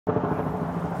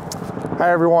Hi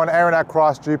everyone, Aaron at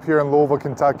Cross Jeep here in Louisville,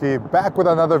 Kentucky, back with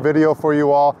another video for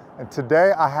you all. And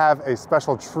today I have a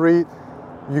special treat.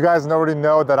 You guys already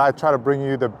know that I try to bring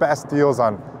you the best deals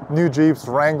on new Jeeps,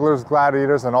 Wranglers,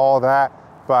 Gladiators, and all that.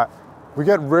 But we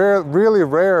get really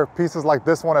rare pieces like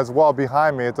this one as well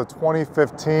behind me. It's a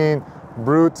 2015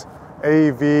 Brute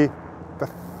AEV, the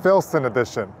Filson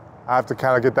edition. I have to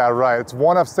kind of get that right. It's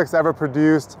one of 6 ever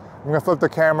produced. I'm gonna flip the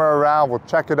camera around, we'll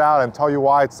check it out and tell you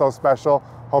why it's so special.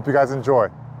 Hope you guys enjoy.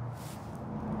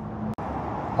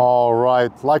 All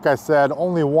right, like I said,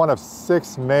 only one of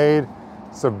 6 made.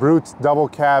 It's a Brute double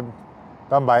cab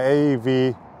done by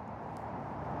AEV.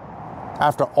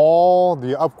 After all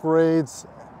the upgrades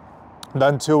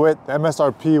done to it, the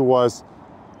MSRP was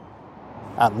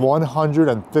at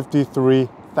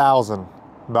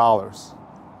 $153,000.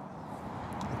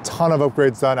 A ton of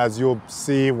upgrades done, as you'll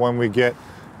see when we get,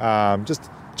 just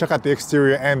check out the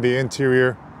exterior and the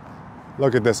interior.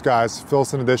 Look at this, guys.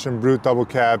 Filson edition, Brute double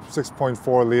cab,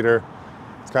 6.4 liter.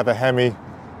 It's got the HEMI,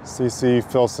 CC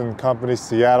Filson Company,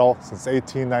 Seattle, since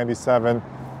 1897.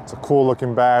 It's a cool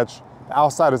looking badge. The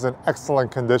outside is in excellent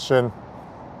condition.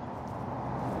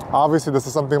 Obviously, this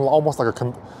is something almost like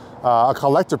a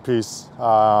collector piece.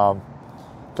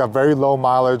 Got very low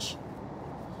mileage.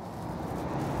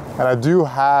 And I do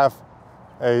have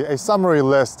a summary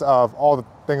list of all the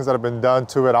things that have been done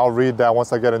to it. I'll read that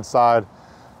once I get inside,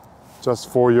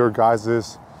 just for your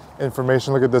guys'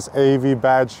 information. Look at this AEV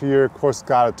badge here. Of course,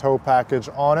 got a tow package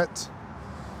on it.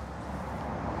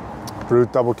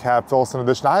 Brute double cab Filson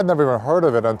edition. I had never even heard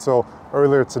of it until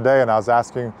earlier today, and I was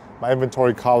asking my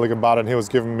inventory colleague about it, and he was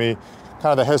giving me kind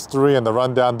of the history and the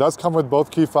rundown. It does come with both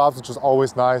key fobs, which is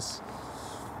always nice.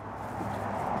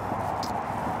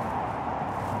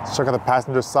 Let's check out the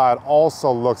passenger side.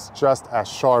 Also looks just as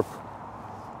sharp.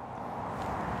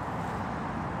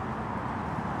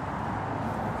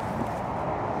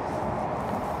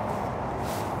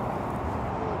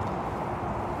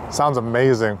 Sounds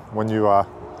amazing when you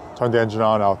turn the engine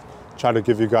on. I'll try to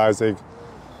give you guys a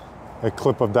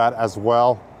clip of that as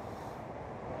well.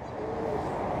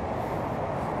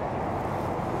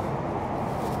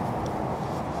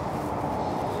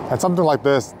 And something like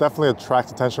this definitely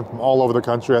attracts attention from all over the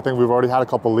country. I think we've already had a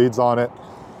couple leads on it.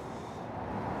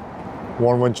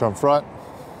 One winch on front.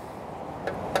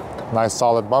 Nice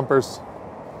solid bumpers.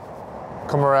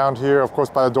 Come around here, of course,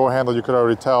 by the door handle, you could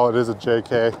already tell it is a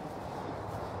JK.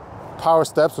 Power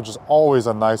steps, which is always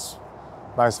a nice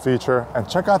feature. And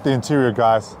check out the interior,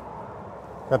 guys.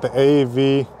 Got the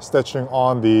AEV stitching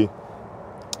on the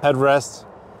headrest,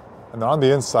 and then on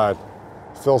the inside,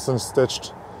 Filson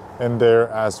stitched in there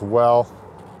as well.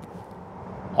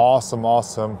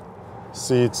 Awesome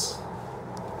seats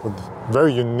with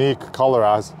very unique color.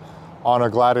 As on a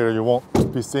Gladiator, you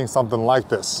won't be seeing something like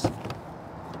this.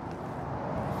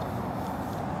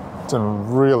 It's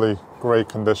in really great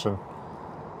condition.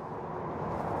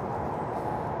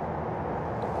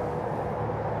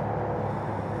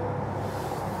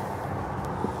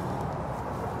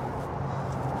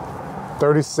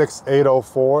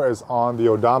 $36,804 is on the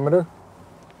odometer.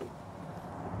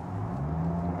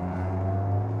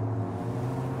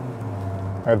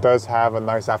 It does have a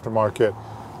nice aftermarket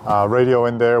radio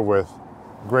in there with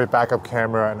great backup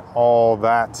camera and all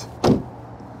that.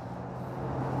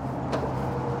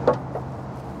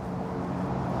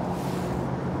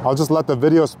 I'll just let the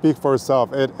video speak for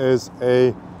itself. It is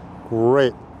a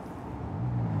great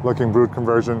looking Brute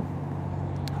conversion.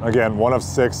 Again, one of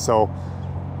 6, so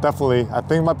definitely, I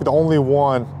think it might be the only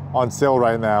one on sale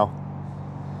right now.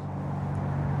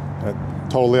 I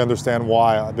totally understand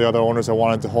why the other owners have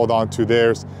wanted to hold on to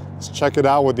theirs. Let's check it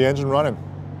out with the engine running.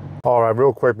 All right,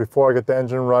 real quick, before I get the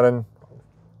engine running,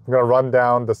 I'm gonna run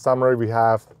down the summary we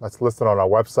have that's listed on our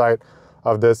website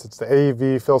of this. It's the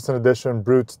AEV Filson edition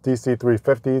Brute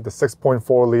DC350, the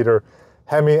 6.4 liter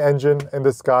HEMI engine in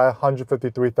this guy,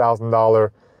 $153,000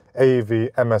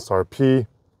 AEV MSRP.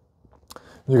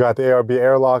 You got the ARB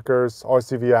air lockers,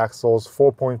 RCV axles,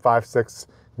 4.56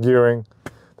 gearing,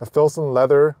 the Filson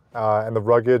leather and the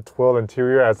rugged Twill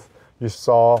interior, as you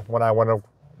saw when I went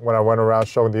around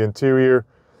showing the interior.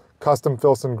 Custom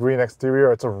Filson green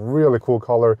exterior. It's a really cool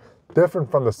color,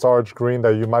 different from the Sarge green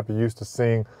that you might be used to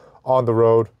seeing on the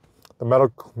road. The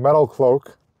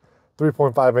Metalcloak,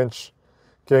 3.5-inch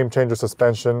game changer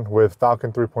suspension with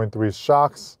Falcon 3.3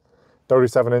 shocks,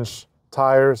 37-inch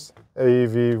tires,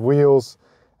 AEV wheels,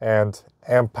 and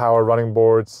amp power running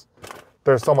boards.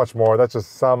 There's so much more. That's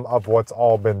just some of what's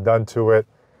all been done to it.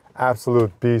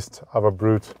 Absolute beast of a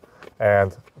Brute,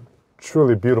 and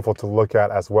truly beautiful to look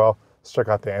at as well. Let's check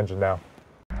out the engine now.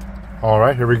 All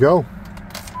right, here we go.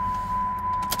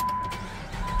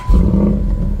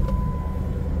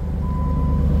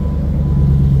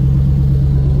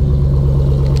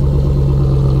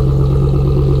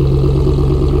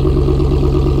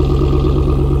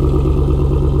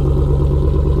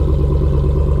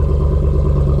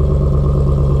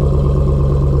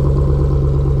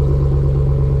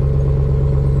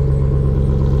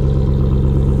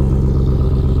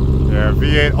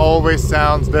 V8 always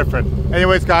sounds different.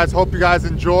 Anyways, guys, hope you guys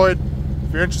enjoyed.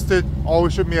 If you're interested,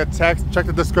 always shoot me a text. Check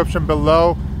the description below.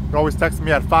 You can always text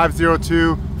me at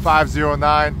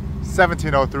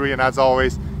 502-509-1703. And as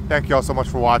always, thank you all so much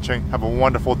for watching. Have a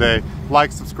wonderful day.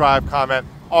 Like, subscribe, comment,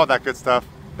 all that good stuff.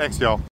 Thanks, y'all.